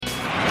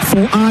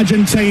for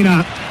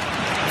Argentina.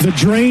 The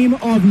dream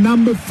of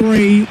number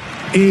 3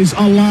 is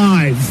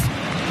alive.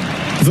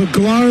 The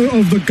glow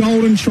of the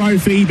golden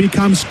trophy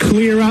becomes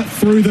clearer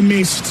through the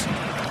mist.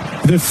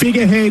 The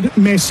figurehead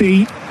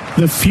Messi,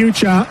 the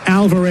future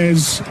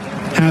Alvarez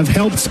have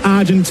helped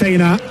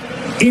Argentina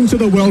into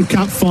the World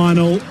Cup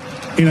final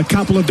in a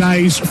couple of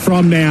days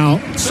from now.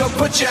 So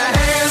put your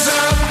hands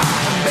up,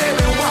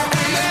 baby, walk,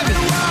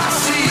 I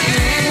see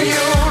it in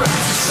your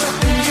eyes.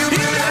 Something you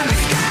done,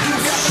 you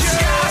got the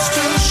scars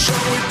to show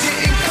it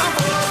didn't come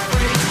for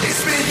free.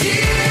 It's been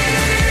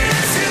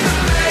years in the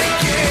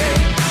making.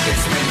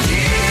 It's been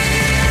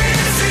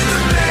years in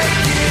the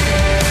making.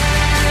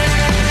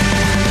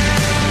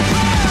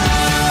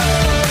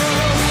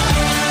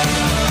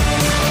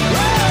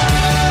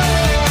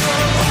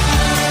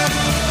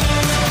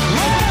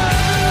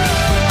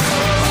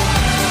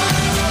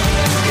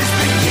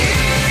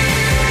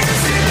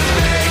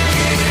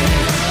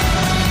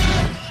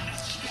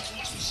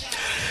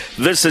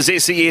 This is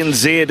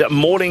SENZ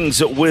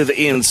Mornings with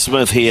Ian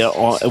Smith here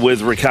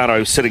with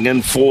Ricardo sitting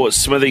in for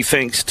Smithy.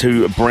 Thanks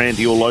to Brand,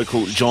 your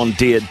local John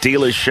Deere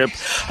dealership.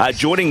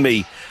 Joining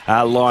me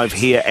live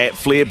here at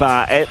Flair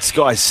Bar at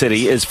Sky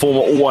City is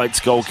former All Whites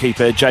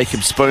goalkeeper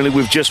Jacob Spoonley.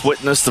 We've just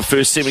witnessed the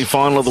first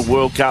semi-final of the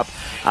World Cup.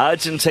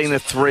 Argentina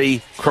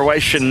 3,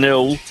 Croatia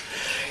 0.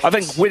 I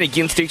think went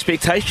against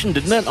expectation,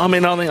 didn't it? I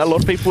mean, I think a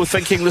lot of people were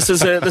thinking this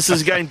is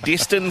a game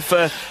destined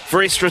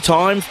for extra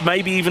time,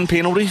 maybe even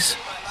penalties.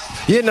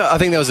 Yeah, no, I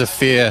think that was a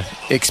fair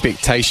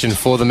expectation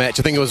for the match.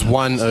 I think it was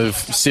one of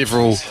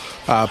several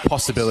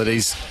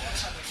possibilities.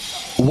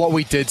 What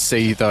we did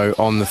see, though,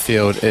 on the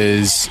field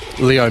is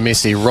Leo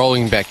Messi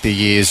rolling back the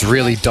years,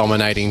 really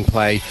dominating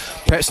play.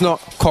 Perhaps not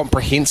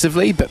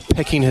comprehensively, but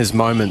picking his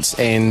moments.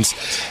 And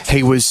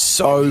he was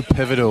so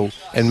pivotal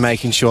in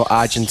making sure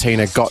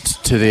Argentina got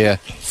to their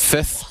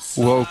 5th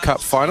World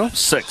Cup final?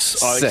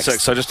 Six. I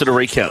just did a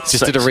recount.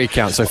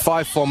 So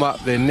 5 form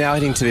up. They're now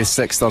heading to their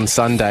 6th on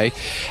Sunday.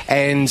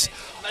 And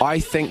I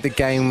think the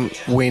game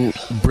went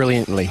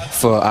brilliantly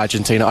for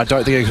Argentina. I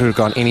don't think it could have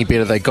gone any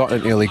better. They got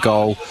an early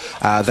goal.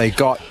 They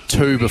got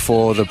 2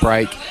 before the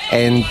break.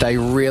 And they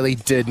really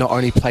did not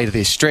only play to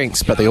their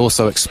strengths, but they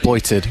also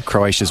exploited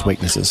Croatia's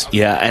weaknesses.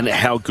 Yeah, and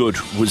how good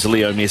was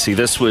Leo Messi?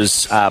 This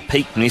was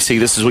peak Messi.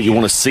 This is what you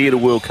want to see at a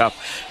World Cup.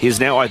 He's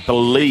now, I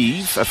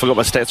believe, if I got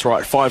my stats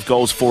right, 5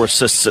 goals, 4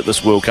 assists at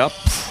this World Cup.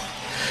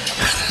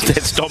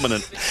 That's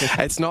dominant.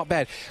 It's not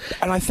bad.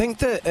 And I think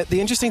that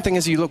the interesting thing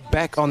is you look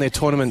back on their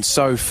tournament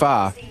so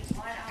far,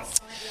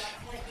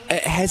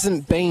 it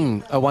hasn't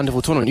been a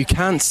wonderful tournament. You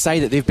can't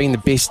say that they've been the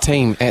best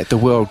team at the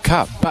World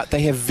Cup, but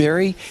they have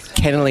very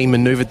cannily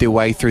manoeuvred their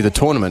way through the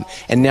tournament,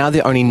 and now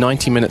they're only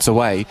 90 minutes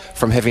away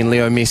from having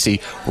Leo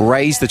Messi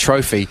raise the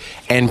trophy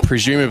and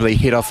presumably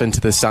head off into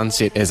the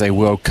sunset as a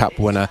World Cup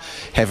winner,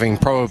 having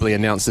probably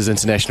announced his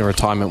international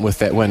retirement with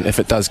that win if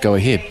it does go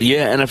ahead.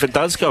 Yeah, and if it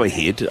does go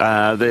ahead,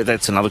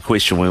 that's another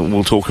question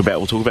we'll talk about.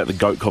 We'll talk about the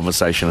GOAT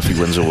conversation if he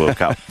wins a World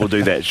Cup. We'll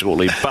do that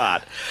shortly,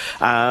 but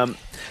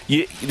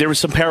there are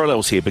some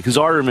parallels here, because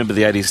I remember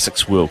the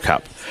 86 World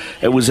Cup.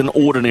 It was an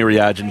ordinary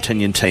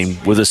Argentinian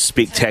team with a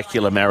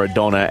spectacular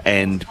Maradona,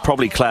 and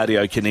probably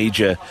Claudio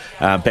Caniggia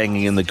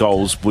banging in the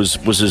goals was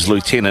his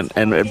lieutenant,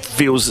 and it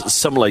feels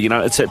similar. You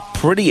know, it's a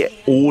pretty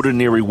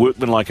ordinary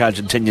workmanlike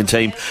Argentinian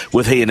team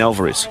with he and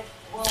Alvarez.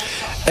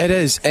 It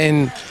is,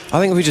 and I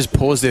think if we just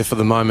pause there for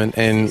the moment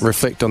and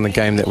reflect on the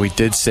game that we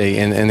did see,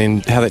 and then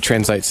how that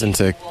translates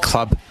into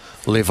club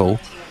level.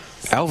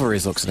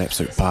 Alvarez looks an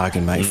absolute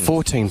bargain, mate.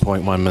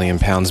 £14.1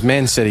 million.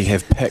 Man City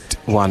have picked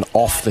one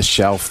off the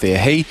shelf there.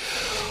 He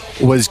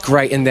was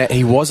great in that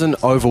he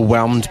wasn't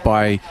overwhelmed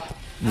by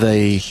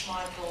the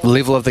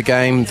level of the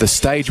game. The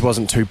stage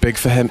wasn't too big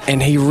for him,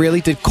 and he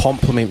really did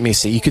complement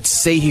Messi. You could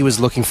see he was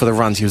looking for the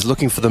runs, he was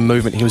looking for the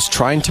movement, he was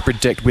trying to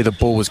predict where the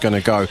ball was going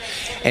to go,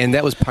 and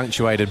that was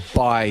punctuated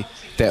by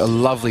that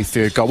lovely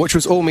third goal, which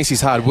was all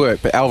Messi's hard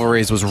work, but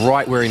Alvarez was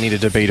right where he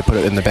needed to be to put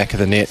it in the back of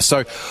the net.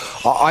 So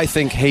I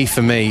think he,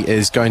 for me,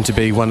 is going to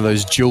be one of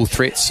those dual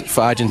threats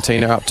for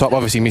Argentina up top.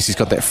 Obviously, Messi's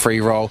got that free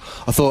role.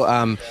 I thought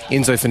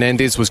Enzo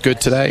Fernandez was good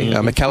today.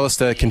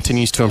 McAllister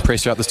continues to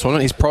impress throughout this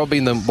tournament. He's probably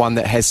the one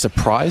that has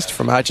surprised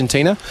from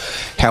Argentina.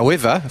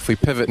 However, if we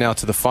pivot now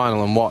to the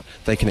final and what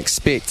they can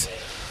expect,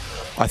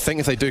 I think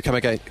if they do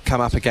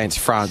come up against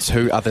France,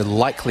 who are the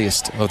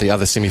likeliest of the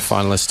other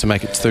semi-finalists to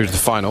make it through to the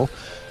final,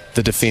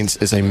 the defence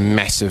is a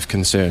massive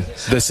concern.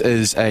 This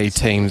is a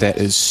team that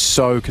is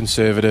so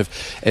conservative,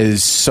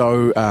 is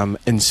so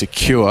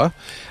insecure,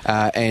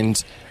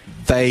 and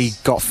they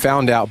got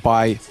found out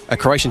by a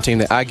Croatian team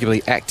that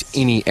arguably lacked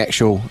any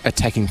actual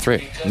attacking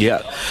threat.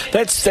 Yeah,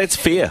 that's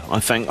fair. I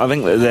think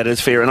that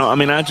is fair. And I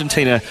mean,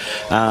 Argentina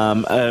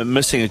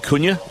missing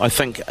Acuna, I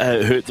think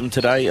hurt them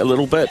today a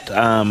little bit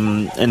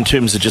in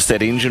terms of just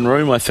that engine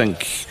room. I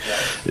think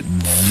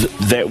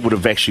that would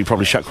have actually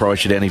probably shut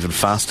Croatia down even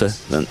faster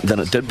than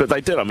it did. But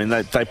they did. I mean,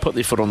 they put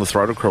their foot on the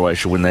throat of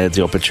Croatia when they had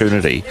the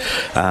opportunity,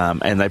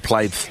 and they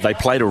played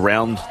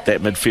around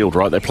that midfield.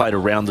 Right, they played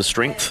around the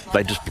strength.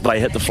 They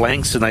hit the flank.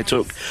 flanks, and they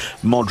took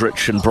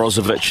Modric and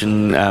Brozovic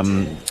and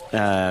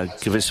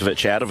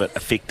Kovacevic out of it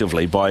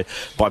effectively by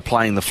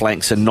playing the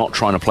flanks and not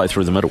trying to play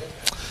through the middle.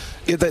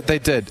 Yeah, they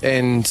did,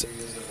 and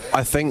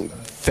I think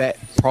that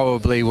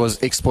probably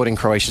was exploiting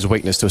Croatia's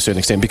weakness to a certain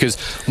extent, because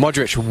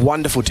Modric,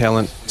 wonderful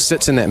talent,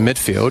 sits in that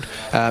midfield,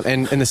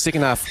 and in the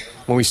second half,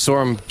 when we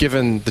saw him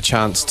given the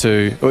chance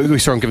to, or we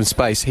saw him given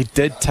space, he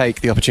did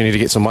take the opportunity to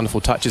get some wonderful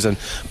touches in,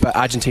 but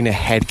Argentina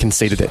had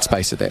conceded that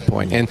space at that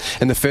point. And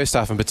in the first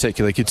half in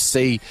particular, you could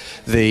see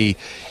the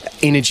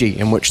energy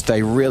in which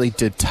they really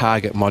did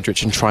target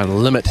Modric and try and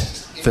limit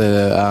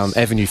the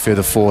avenue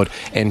further forward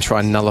and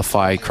try and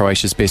nullify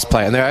Croatia's best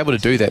player. And they were able to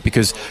do that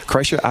because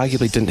Croatia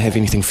arguably didn't have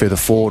anything further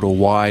forward or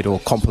wide or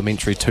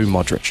complementary to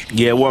Modric.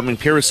 Yeah, well, I mean,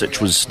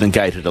 Perisic was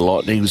negated a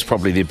lot, and he was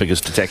probably their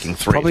biggest attacking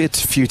threat. Probably a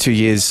few 2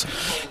 years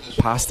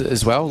past it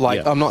as well.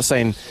 Like, yeah. I'm not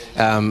saying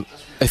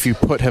if you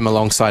put him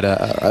alongside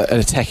an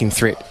attacking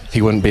threat,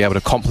 he wouldn't be able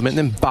to complement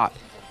them, but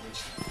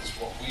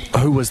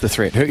who was the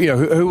threat?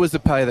 Who was the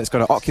player that's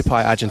going to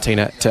occupy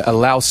Argentina to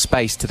allow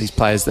space to these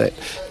players that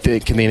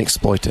can then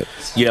exploit it?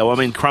 Yeah, well, I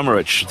mean,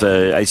 Kramaric,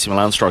 the AC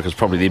Milan striker, is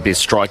probably their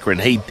best striker, and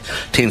he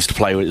tends to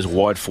play as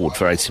wide forward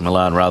for AC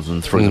Milan rather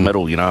than through the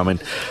middle. I mean,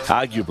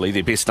 arguably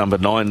their best number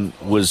 9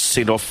 was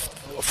sent off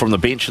from the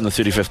bench in the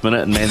 35th minute,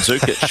 and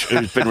Mandzukic,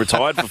 who's been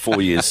retired for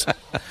 4 years.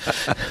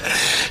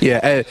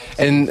 Yeah,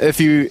 and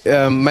if you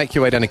make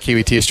your way down to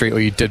Kiwitea Street,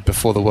 or you did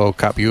before the World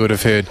Cup, you would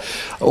have heard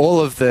all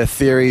of the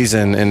theories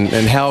and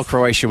how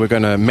Croatia were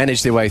going to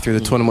manage their way through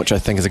the tournament, which I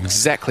think is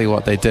exactly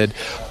what they did.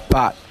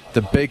 But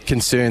the big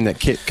concern that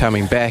kept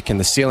coming back, and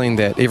the ceiling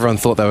that everyone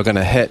thought they were going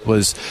to hit,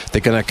 was they're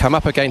going to come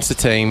up against a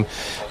team,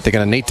 they're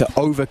going to need to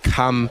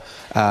overcome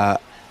a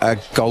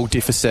goal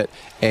deficit,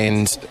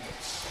 and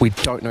we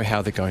don't know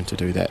how they're going to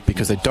do that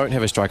because they don't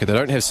have a striker. They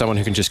don't have someone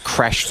who can just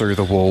crash through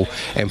the wall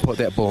and put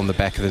that ball in the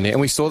back of the net. And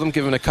we saw them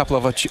given a couple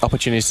of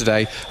opportunities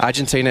today.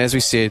 Argentina, as we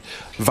said,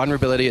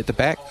 vulnerability at the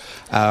back,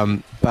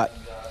 but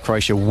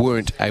Croatia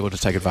weren't able to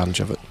take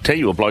advantage of it. Tell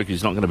you a bloke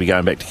who's not going to be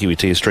going back to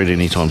Kiwitea Street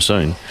anytime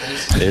soon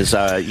is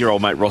your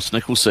old mate Ross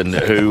Nicholson,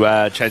 who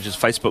changed his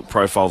Facebook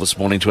profile this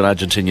morning to an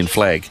Argentinian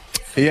flag.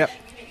 Yep.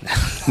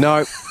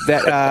 No,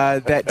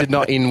 that did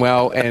not end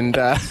well, and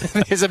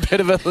there's a bit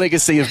of a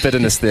legacy of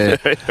bitterness there.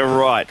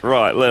 Right.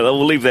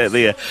 We'll leave that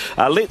there.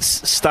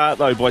 Let's start,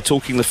 though, by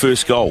talking the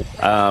first goal.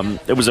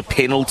 It was a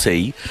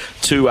penalty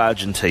to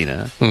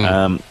Argentina.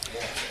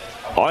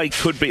 I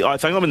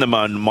think I'm in the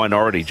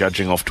minority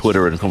judging off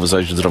Twitter and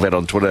conversations that I've had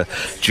on Twitter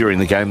during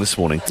the game this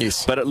morning.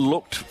 Yes. But it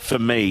looked for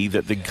me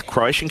that the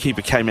Croatian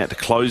keeper came out to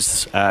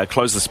close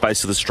the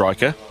space of the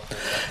striker.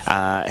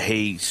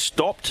 He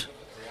stopped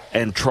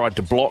and tried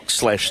to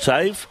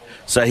block/save,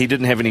 so he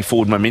didn't have any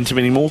forward momentum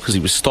anymore because he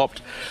was stopped.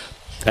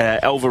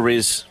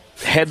 Alvarez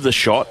had the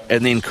shot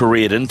and then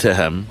careered into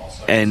him,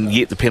 and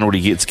yet the penalty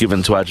gets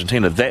given to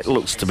Argentina. That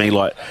looks to me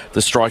like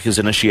the striker's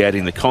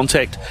initiating the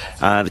contact.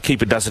 The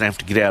keeper doesn't have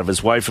to get out of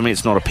his way. For me,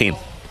 it's not a pen.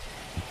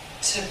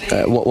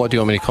 What do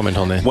you want me to comment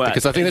on there? Well,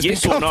 because I think that's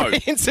yes been or no.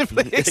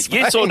 comprehensively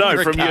Yes or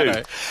no from Ricardo.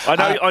 you?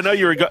 I know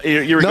you're a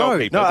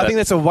goalkeeper. No, I think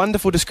that's a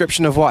wonderful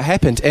description of what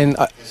happened. And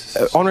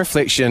on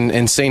reflection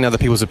and seeing other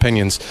people's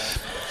opinions,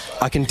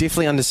 I can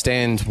definitely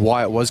understand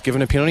why it was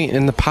given a penalty.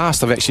 In the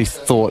past, I've actually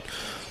thought,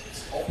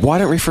 why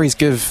don't referees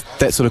give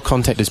that sort of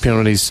contact as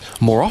penalties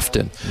more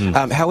often?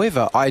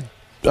 However,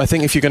 I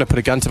think if you're going to put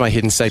a gun to my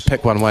head and say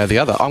pick one way or the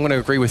other, I'm going to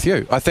agree with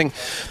you. I think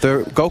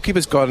the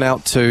goalkeeper's gone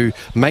out to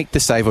make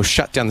the save or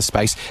shut down the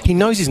space. He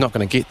knows he's not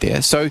going to get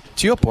there. So,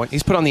 to your point,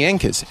 he's put on the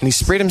anchors and he's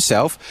spread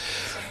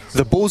himself.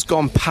 The ball's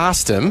gone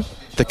past him.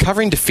 The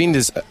covering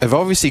defenders have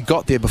obviously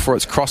got there before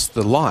it's crossed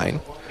the line.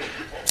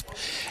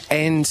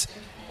 And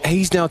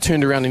he's now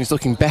turned around and he's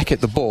looking back at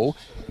the ball.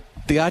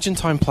 The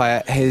Argentine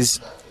player has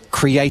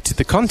created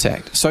the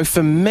contact. So,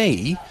 for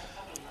me,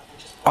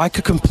 I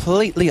could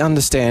completely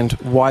understand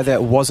why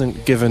that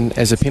wasn't given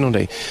as a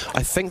penalty.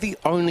 I think the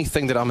only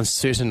thing that I'm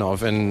uncertain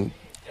of, and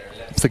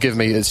forgive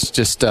me, it's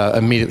just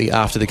immediately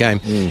after the game,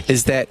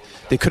 is that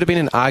there could have been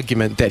an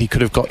argument that he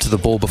could have got to the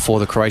ball before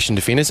the Croatian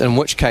defenders, in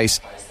which case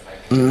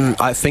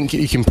I think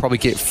you can probably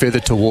get further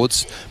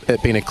towards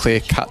it being a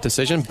clear-cut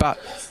decision. But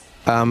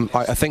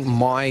I think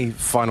my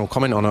final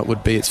comment on it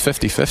would be it's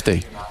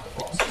 50-50.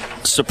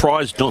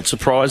 Surprised, not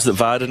surprised that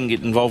VAR didn't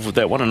get involved with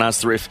that one and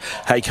ask the ref,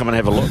 hey, come and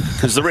have a look.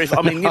 Because the ref,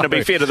 I mean,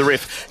 be fair to the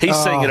ref, he's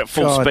seeing it at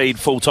full speed,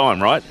 full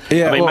time, right?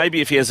 Yeah,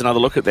 maybe if he has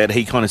another look at that,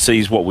 he kind of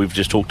sees what we've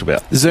just talked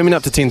about. Zooming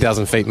up to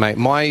 10,000 feet, mate,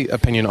 my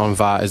opinion on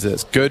VAR is that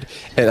it's good.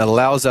 It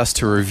allows us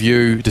to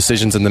review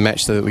decisions in the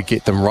match so that we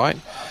get them right.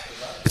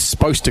 It's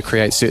supposed to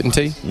create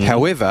certainty.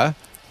 However,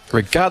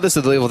 regardless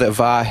of the level that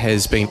VAR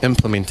has been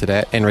implemented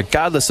at, and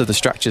regardless of the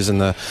structures and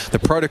the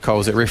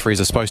protocols that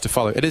referees are supposed to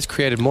follow, it has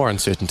created more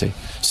uncertainty.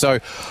 So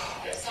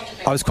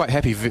I was quite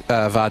happy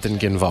VAR didn't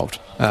get involved.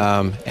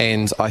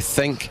 And I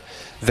think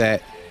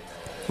that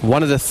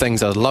one of the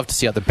things I'd love to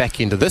see at the back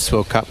end of this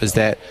World Cup is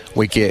that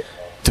we get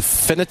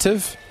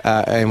definitive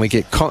and we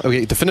get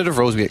definitive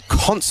rules. We get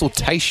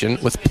consultation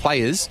with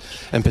players,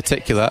 in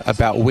particular,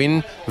 about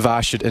when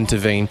VAR should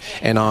intervene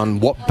and on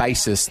what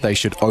basis they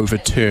should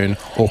overturn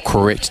or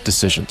correct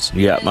decisions.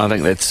 Yeah, I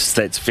think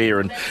that's fair,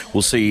 and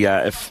we'll see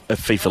if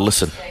FIFA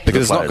listen.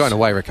 Because it's not going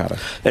away, Ricardo.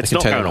 It's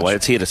not going away.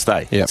 It's here to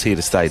stay. Yep. It's here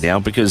to stay now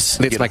because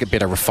let's make it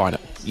better, refine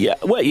it. Yeah,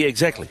 well, yeah,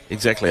 exactly.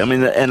 I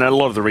mean, and a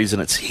lot of the reason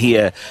it's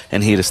here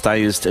and here to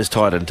stay is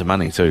tied into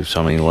money too.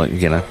 So I mean, like,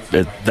 you know,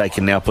 they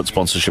can now put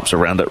sponsorships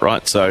around it,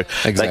 right? So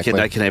exactly.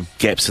 they can have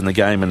gaps in the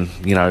game, and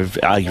you know,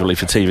 arguably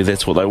for TV,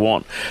 that's what they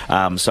want.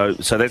 So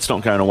that's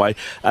not going away.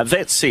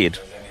 That said,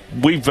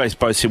 we've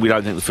both said we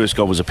don't think the first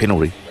goal was a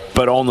penalty.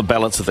 But on the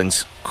balance of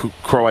things,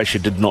 Croatia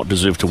did not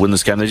deserve to win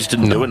this game. They just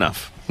didn't do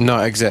enough. No,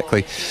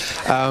 exactly.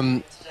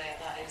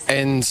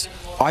 And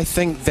I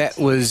think that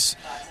was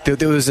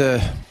there's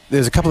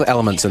a couple of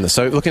elements in this.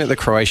 So looking at the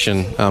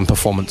Croatian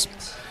performance,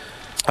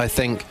 I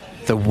think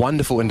the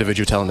wonderful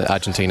individual talent that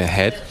Argentina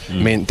had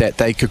meant that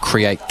they could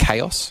create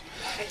chaos,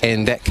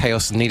 and that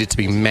chaos needed to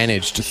be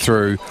managed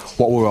through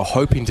what we were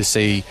hoping to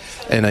see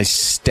in a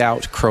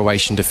stout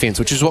Croatian defence,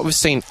 which is what we've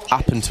seen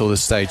up until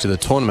this stage of the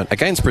tournament.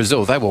 Against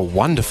Brazil, they were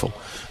wonderful.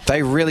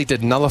 They really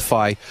did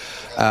nullify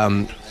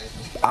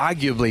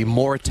arguably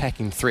more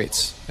attacking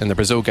threats in the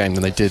Brazil game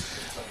than they did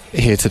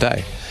here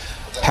today.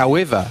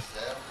 However,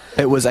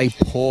 it was a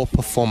poor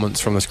performance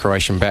from this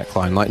Croatian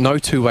backline. Like, no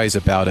two ways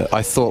about it.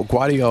 I thought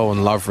Guardiola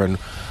and Lovren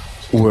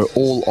were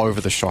all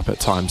over the shop at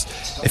times.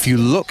 If you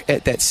look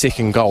at that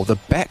second goal, the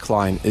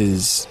backline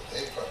it's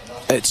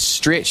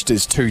stretched,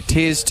 there's two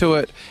tiers to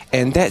it,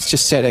 and that's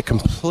just set at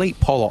complete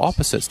polar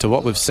opposites to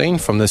what we've seen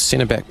from the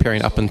centre-back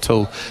pairing up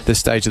until this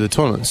stage of the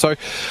tournament. So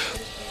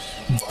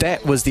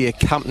that was the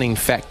accompanying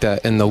factor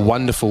in the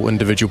wonderful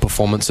individual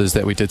performances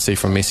that we did see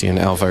from Messi and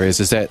Alvarez,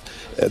 is that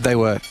they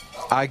were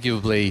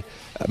arguably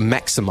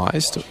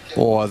maximised,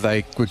 or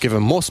they were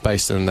given more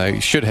space than they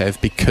should have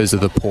because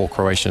of the poor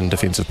Croatian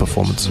defensive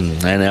performance.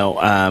 And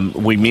now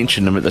we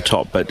mentioned him at the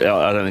top, but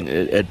I don't think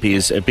it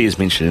bears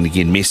mentioning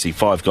again. Messi,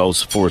 5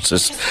 goals, 4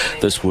 assists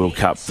this World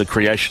Cup. The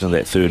creation of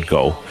that third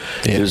goal,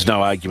 there's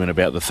no argument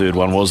about the third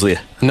one, was there?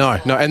 No,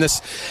 and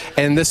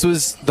this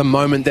was the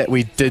moment that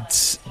we did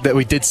see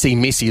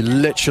Messi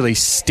literally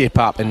step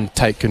up and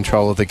take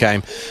control of the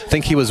game. I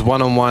think he was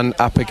 1-on-1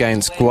 up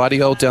against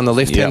Guardiola down the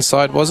left-hand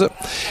side, was it?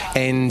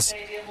 And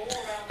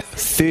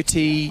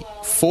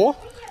 34,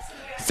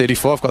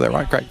 I've got that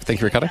right. Great,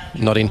 thank you, Ricardo.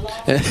 Nodding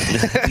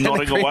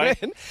away.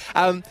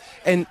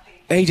 And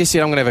he just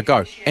said, I'm going to have a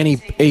go. And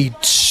he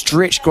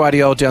stretched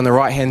Guardiola down the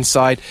right-hand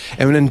side,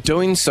 and in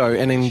doing so,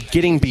 and in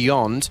getting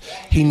beyond,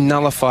 he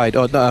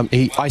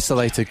he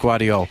isolated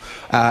Guardiola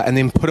and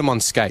then put him on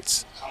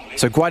skates.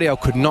 So Guardiola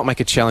could not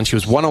make a challenge. He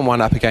was 1-on-1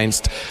 up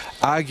against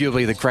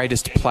arguably the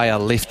greatest player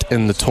left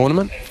in the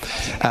tournament.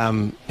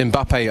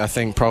 Mbappe, I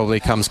think, probably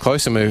comes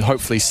close, and we'll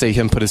hopefully see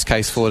him put his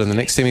case forward in the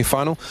next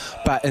semi-final.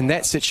 But in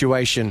that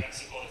situation,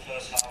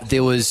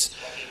 there was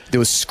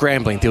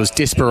scrambling, there was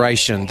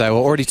desperation. They were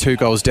already 2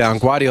 goals down.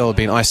 Guardiola had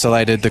been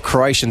isolated. The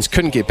Croatians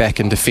couldn't get back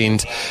and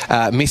defend.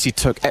 Messi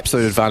took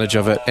absolute advantage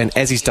of it, and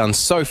as he's done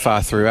so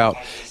far throughout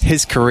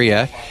his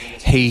career,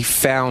 he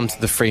found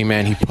the free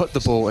man. He put the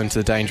ball into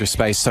the dangerous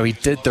space. So he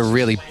did the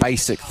really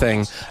basic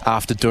thing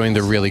after doing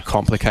the really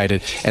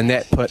complicated, and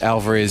that put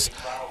Alvarez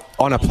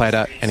on a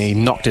platter, and he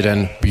knocked it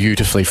in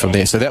beautifully from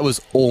there. So that was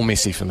all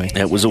Messi for me.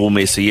 It was all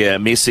Messi, yeah.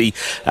 Messi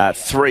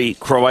 3,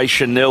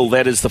 Croatia 0.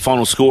 That is the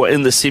final score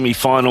in the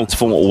semi-final. It's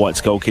former All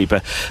Whites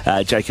goalkeeper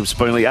Jacob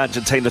Spoonley.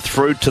 Argentina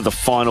through to the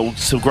final.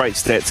 Some great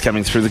stats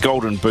coming through. The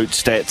Golden Boot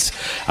stats.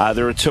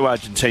 There are 2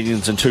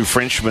 Argentinians and 2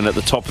 Frenchmen at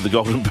the top of the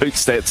Golden Boot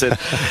stats.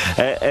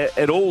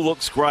 It all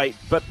looks great,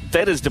 but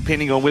that is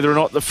depending on whether or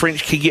not the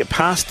French can get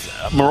past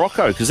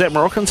Morocco, because that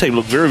Moroccan team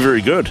looked very,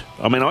 very good.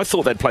 I mean, I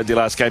thought they'd played their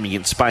last game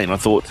against Spain. I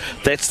thought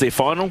that's their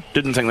final.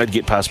 Didn't think they'd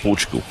get past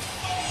Portugal.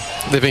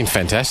 They've been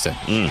fantastic.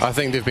 I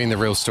think they've been the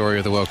real story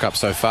of the World Cup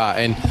so far.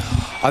 And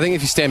I think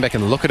if you stand back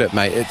and look at it,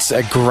 mate, it's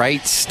a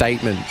great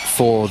statement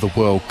for the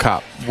World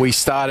Cup.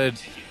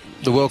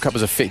 The World Cup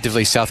was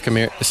effectively South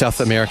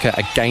America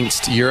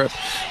against Europe.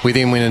 We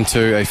then went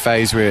into a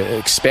phase where it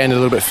expanded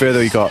a little bit further.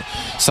 We got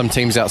some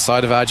teams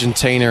outside of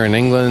Argentina and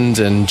England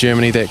and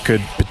Germany that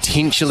could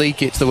potentially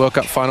get to the World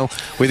Cup final.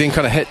 We then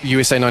kind of hit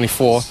USA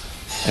 94,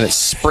 and it's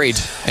spread,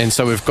 and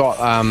so we've got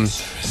a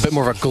bit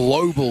more of a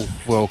global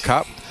World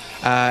Cup.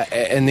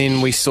 And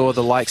then we saw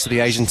the likes of the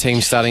Asian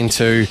teams starting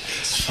to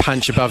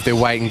punch above their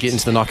weight and get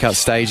into the knockout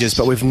stages,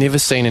 but we've never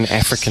seen an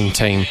African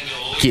team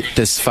get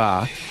this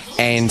far.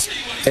 And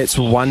it's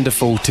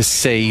wonderful to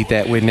see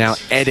that we're now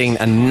adding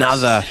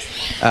another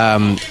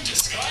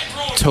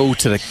tool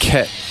to the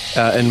kit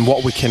in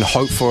what we can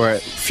hope for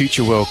at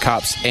future World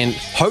Cups, and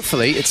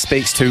hopefully it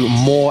speaks to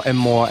more and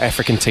more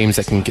African teams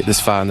that can get this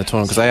far in the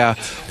tournament, because they are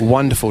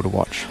wonderful to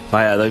watch.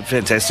 They're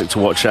fantastic to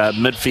watch.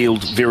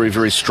 Midfield, very,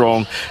 very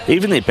strong.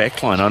 Even their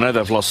backline, I know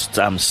they've lost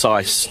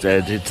Saiss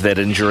to that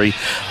injury,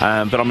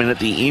 but I mean, at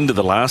the end of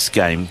the last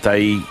game,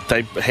 they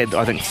had,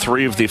 I think,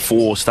 3 of their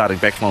 4 starting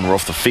backline were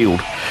off the field,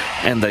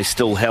 and they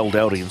still held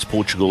out against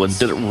Portugal and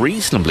did it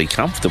reasonably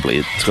comfortably,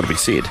 it's got to be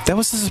said. That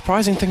was the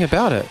surprising thing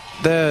about it.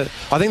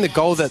 I think the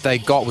goal that they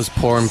got was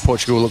poor, and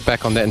Portugal will look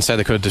back on that and say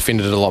they could have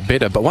defended it a lot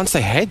better. But once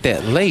they had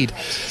that lead,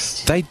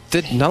 they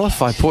did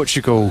nullify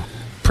Portugal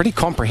pretty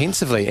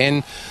comprehensively.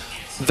 And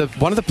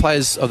one of the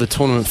players of the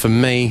tournament for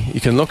me,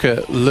 you can look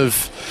at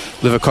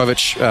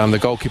Livakovic, the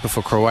goalkeeper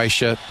for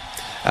Croatia.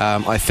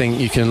 I think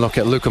you can look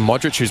at Luka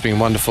Modric, who's been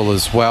wonderful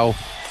as well.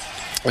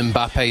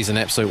 Mbappe's an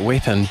absolute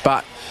weapon.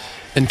 But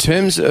in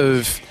terms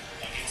of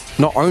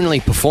not only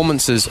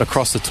performances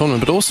across the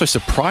tournament, but also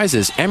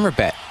surprises,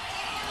 Amrabat.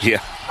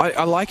 Yeah.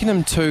 I liken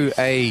him to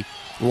a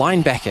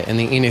linebacker in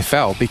the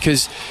NFL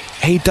because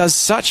he does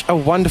such a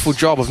wonderful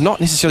job of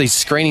not necessarily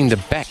screening the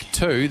back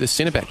two, the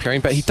centre-back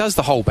pairing, but he does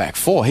the whole back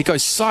four. He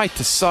goes side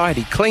to side,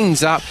 he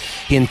cleans up,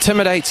 he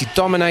intimidates, he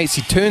dominates,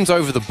 he turns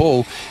over the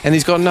ball, and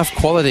he's got enough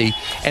quality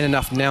and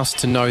enough nous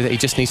to know that he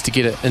just needs to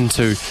get it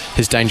into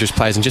his dangerous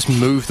players and just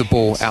move the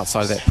ball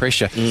outside of that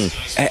pressure.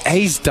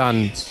 He's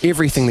done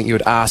everything that you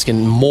would ask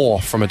and more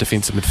from a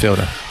defensive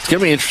midfielder. It's going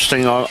to be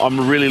interesting.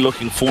 I'm really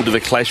looking forward to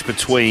the clash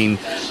between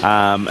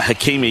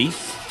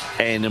Hakimi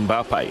and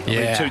Mbappe. I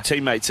mean, two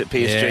teammates at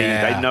PSG.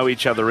 They know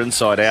each other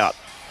inside out.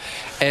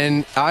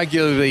 And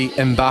arguably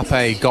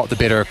Mbappe got the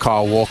better of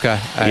Kyle Walker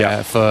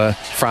for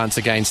France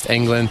against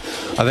England.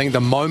 I think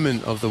the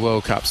moment of the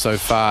World Cup so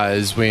far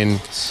is when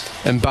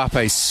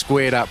Mbappe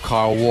squared up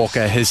Kyle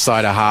Walker, his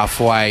side of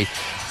halfway,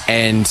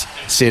 and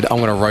said, I'm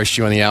going to roast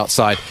you on the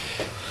outside.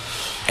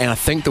 And I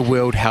think the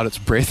world held its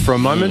breath for a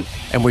moment,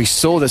 and we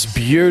saw this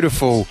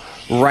beautiful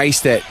race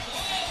that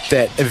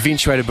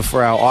eventuated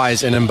before our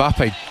eyes, and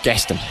Mbappe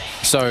gassed him.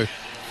 So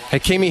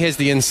Hakimi has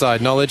the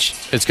inside knowledge.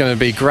 It's going to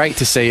be great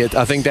to see it.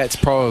 I think that's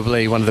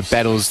probably one of the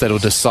battles that will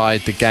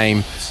decide the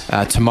game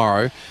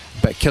tomorrow.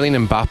 But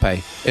Kylian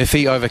Mbappe, if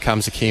he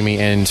overcomes Hakimi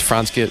and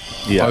France get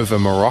over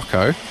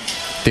Morocco,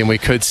 then we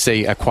could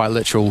see a quite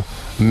literal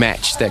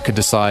match that could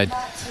decide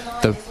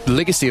the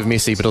legacy of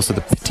Messi, but also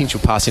the potential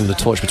passing of the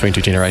torch between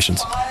two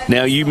generations.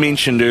 Now, you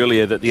mentioned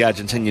earlier that the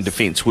Argentinian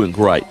defence weren't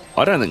great.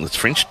 I don't think the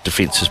French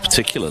defence is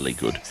particularly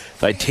good.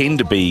 They tend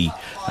to be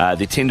there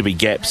tend to be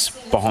gaps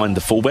behind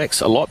the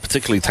fullbacks a lot,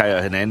 particularly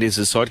Theo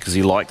Hernandez's side, because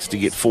he likes to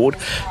get forward,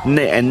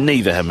 and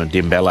neither him and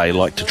Dembele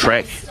like to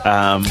track.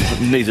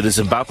 Neither does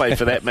Mbappe,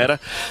 for that matter.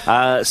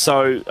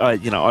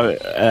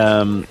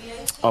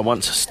 I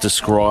once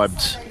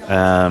described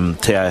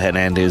Theo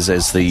Hernandez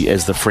as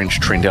the French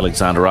Trent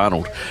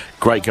Alexander-Arnold.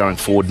 Great going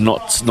forward,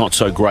 not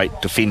so great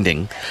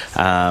defending.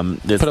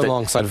 Put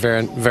alongside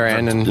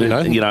Varane and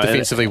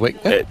defensively weak.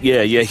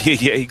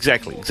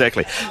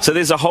 Exactly. So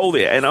there's a hole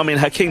there, and I mean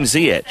Hakim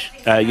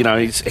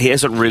Ziyech. He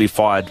hasn't really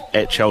fired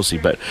at Chelsea,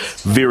 but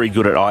very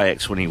good at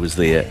Ajax when he was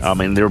there. I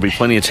mean, there will be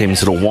plenty of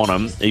teams that'll want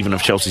him, even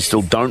if Chelsea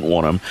still don't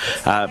want him.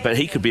 But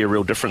he could be a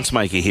real difference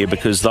maker here,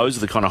 because those are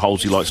the kind of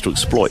holes he likes to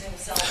exploit.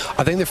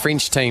 I think the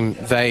French team,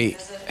 they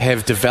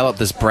have developed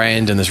this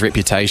brand and this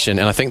reputation,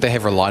 and I think they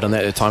have relied on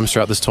that at times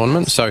throughout this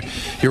tournament. So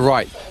you're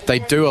right, they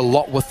do a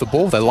lot with the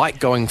ball. They like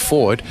going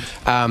forward,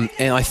 and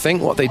I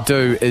think what they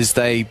do is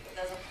they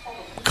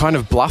kind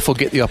of bluff or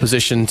get the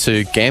opposition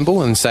to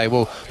gamble and say,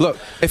 well, look,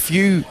 if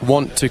you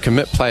want to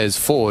commit players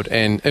forward,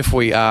 and if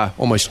we are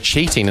almost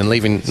cheating and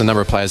leaving the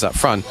number of players up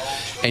front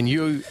and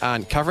you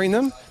aren't covering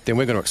them, then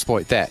we're going to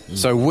exploit that.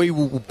 So we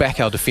will back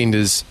our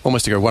defenders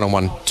almost to go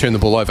one-on-one, turn the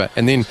ball over,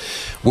 and then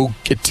we'll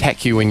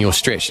attack you when you're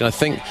stretched. And I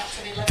think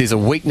there's a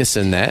weakness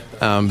in that,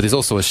 but there's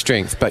also a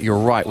strength. But you're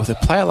right, with a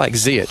player like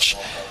Ziyech,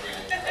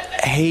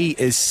 he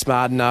is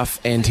smart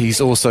enough, and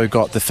he's also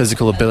got the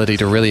physical ability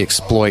to really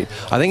exploit.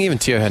 I think even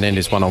Theo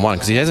Hernandez one-on-one,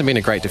 because he hasn't been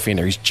a great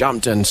defender. He's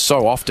jumped in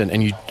so often,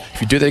 and if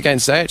you do that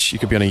against Ziyech, you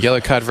could be on a yellow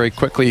card very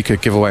quickly. You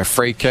could give away a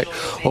free kick,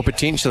 or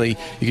potentially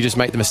you could just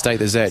make the mistake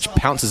that Ziyech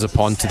pounces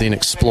upon to then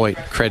exploit,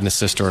 create an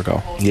assist or a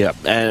goal. Yeah,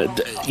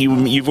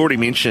 you've already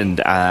mentioned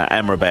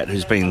Amrabat,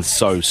 who's been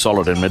so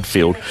solid in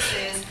midfield.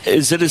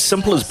 Is it as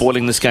simple as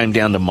boiling this game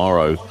down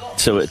tomorrow?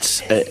 So it's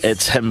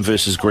him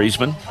versus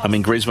Griezmann. I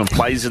mean, Griezmann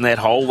plays in that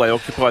hole. They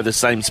occupy the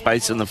same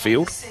space in the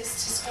field.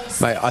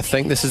 Mate, I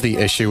think this is the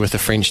issue with the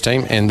French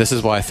team, and this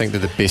is why I think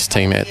they're the best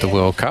team at the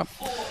World Cup.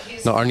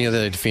 Not only are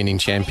they defending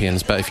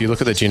champions, but if you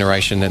look at the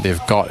generation that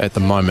they've got at the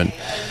moment,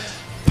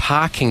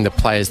 parking the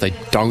players they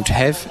don't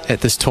have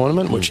at this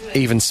tournament, which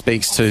even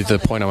speaks to the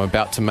point I'm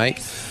about to make,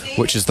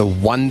 which is the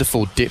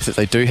wonderful depth that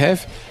they do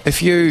have.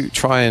 If you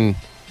try and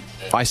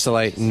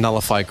isolate,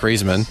 nullify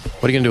Griezmann,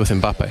 what are you going to do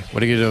with Mbappe?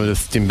 What are you going to do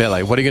with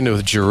Dembele? What are you going to do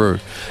with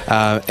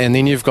Giroud? And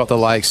then you've got the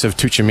likes of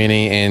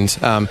Tchouaméni and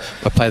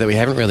a player that we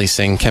haven't really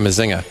seen,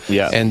 Camavinga.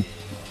 Yeah. And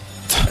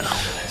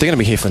they're going to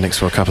be here for the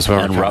next World Cup as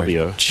well. And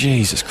Rabiot.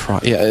 Jesus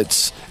Christ. Yeah,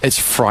 it's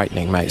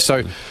frightening, mate.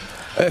 So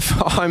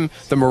if I'm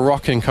the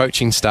Moroccan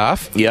coaching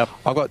staff,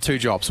 I've got two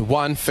jobs.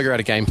 One, figure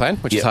out a game plan,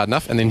 which is hard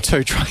enough, and then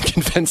two, try and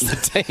convince the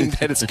team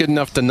that it's good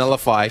enough to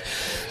nullify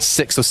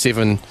 6 or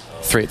 7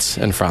 threats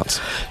in France.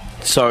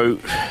 So,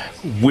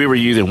 where are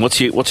you then?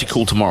 What's your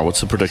call tomorrow?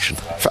 What's the prediction?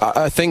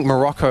 I think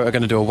Morocco are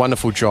going to do a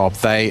wonderful job.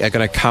 They are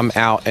going to come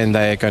out and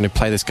they are going to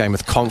play this game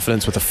with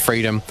confidence, with a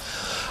freedom.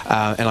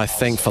 And I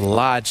think for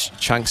large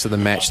chunks of the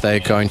match, they're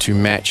going to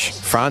match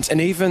France, and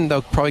even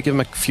they'll probably give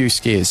them a few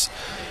scares.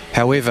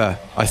 However,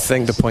 I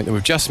think the point that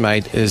we've just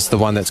made is the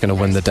one that's going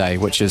to win the day,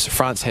 which is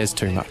France has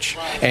too much.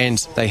 And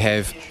they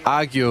have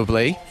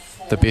arguably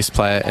the best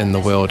player in the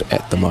world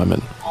at the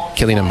moment,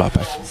 Kylian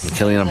Mbappe.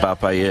 Kylian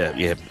Mbappe,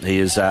 yeah. He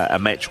is a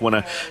match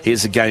winner. He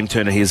is a game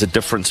turner. He is a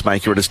difference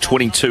maker. It is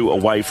 22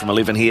 away from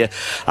 11 here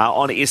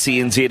on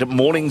SENZ.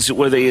 Mornings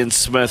with Ian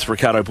Smith,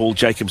 Ricardo Ball,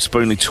 Jacob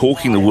Spoonley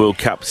talking the World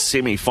Cup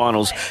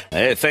semi-finals.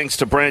 Thanks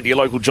to Brandt, your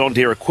local John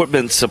Deere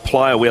equipment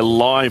supplier. We're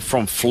live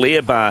from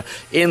Flair Bar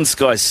in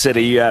Sky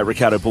City.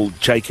 Ricardo Ball,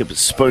 Jacob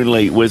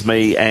Spoonley with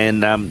me.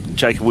 And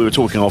Jacob, we were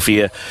talking off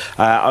here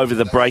over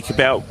the break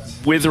about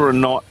whether or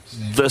not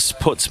this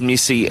puts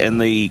Messi in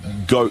the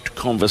GOAT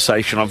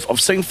conversation.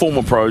 I've seen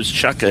former pros,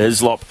 Shaka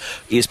Hislop,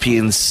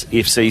 ESPN's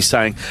FC,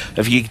 saying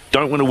if you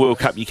don't win a World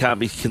Cup, you can't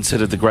be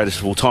considered the greatest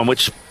of all time,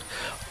 which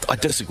I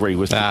disagree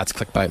with. It's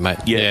clickbait, mate.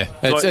 Yeah.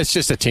 It's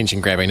just attention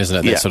grabbing, isn't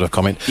it? That sort of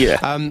comment. Yeah.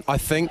 I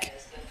think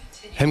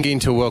him getting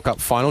to a World Cup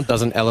final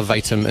doesn't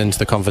elevate him into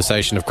the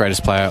conversation of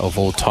greatest player of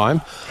all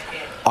time.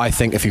 I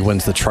think if he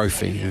wins the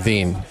trophy,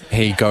 then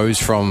he goes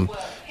from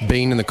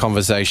being in the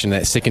conversation,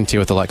 that second tier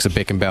with the likes of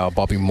Beckenbauer,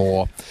 Bobby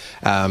Moore,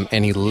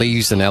 and he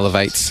leaves and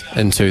elevates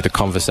into the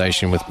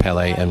conversation with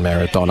Pelé and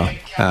Maradona.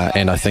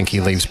 And I think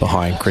he leaves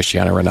behind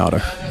Cristiano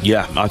Ronaldo.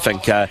 Yeah, I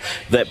think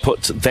that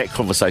puts that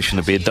conversation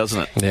to bed,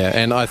 doesn't it? Yeah,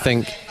 and I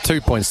think 2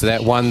 points to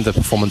that. One, the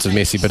performance of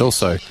Messi, but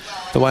also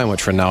the way in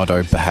which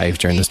Ronaldo behaved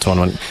during this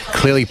tournament.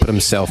 Clearly put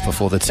himself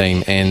before the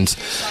team, and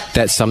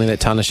that's something that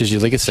tarnishes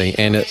your legacy.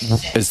 And it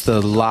is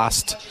the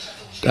last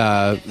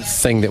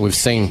thing that we've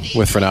seen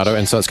with Ronaldo,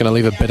 and so it's going to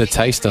leave a bitter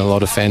taste in a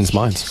lot of fans'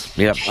 minds.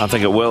 Yeah, I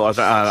think it will. I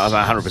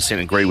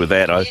 100% agree with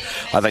that. I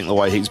think the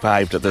way he's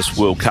behaved at this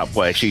World Cup,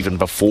 well, actually even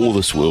before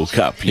this World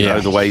Cup, you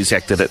know, the way he's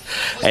acted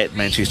at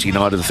Manchester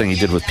United, the thing he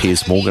did with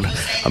Piers Morgan.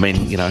 I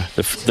mean, you know,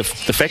 the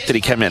fact that he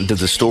came out and did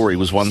the story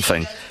was one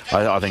thing.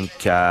 I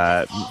think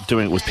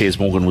doing it with Piers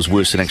Morgan was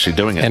worse than actually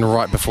doing it. And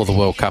right before the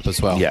World Cup as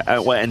well. Yeah,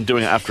 and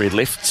doing it after he'd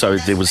left, so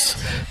there was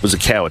a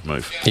coward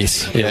move.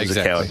 Yes, yeah, it was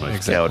exactly.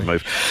 Coward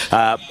move.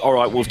 All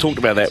right, we've talked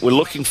about that. We're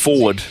looking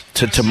forward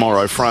to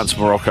tomorrow,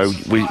 France-Morocco.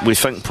 We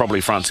think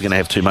probably France are going to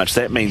have too much.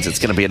 That means it's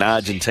going to be an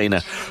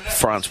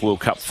Argentina-France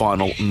World Cup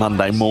final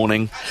Monday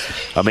morning.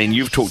 I mean,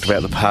 you've talked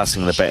about the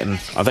passing of the baton.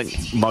 I think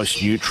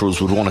most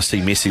neutrals would want to see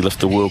Messi lift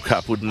the World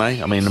Cup, wouldn't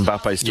they? I mean,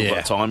 Mbappe's still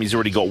got time. He's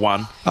already got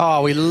one.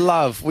 Oh, we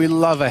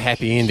love a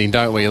happy ending,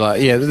 don't we?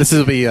 Like, yeah, this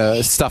will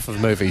be stuff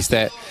of movies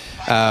that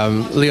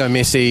Leo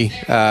Messi,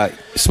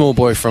 small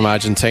boy from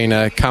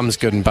Argentina, comes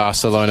good in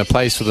Barcelona,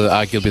 plays for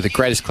arguably the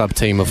greatest club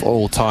team of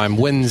all time,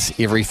 wins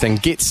everything,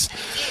 gets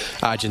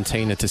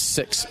Argentina to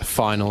 6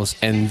 finals,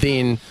 and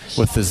then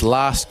with his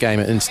last game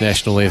at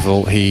international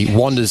level, he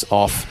wanders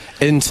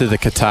off into the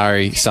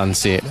Qatari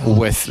sunset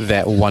with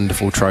that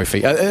wonderful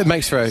trophy. It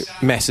makes for a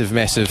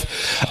massive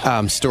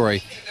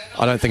story.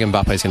 I don't think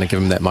Mbappe's going to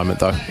give him that moment,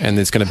 though, and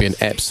there's going to be an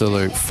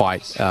absolute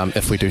fight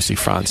if we do see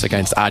France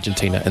against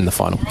Argentina in the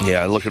final.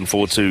 Yeah, looking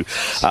forward to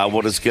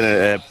what is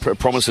going to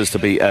promises to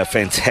be a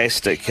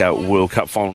fantastic World Cup final.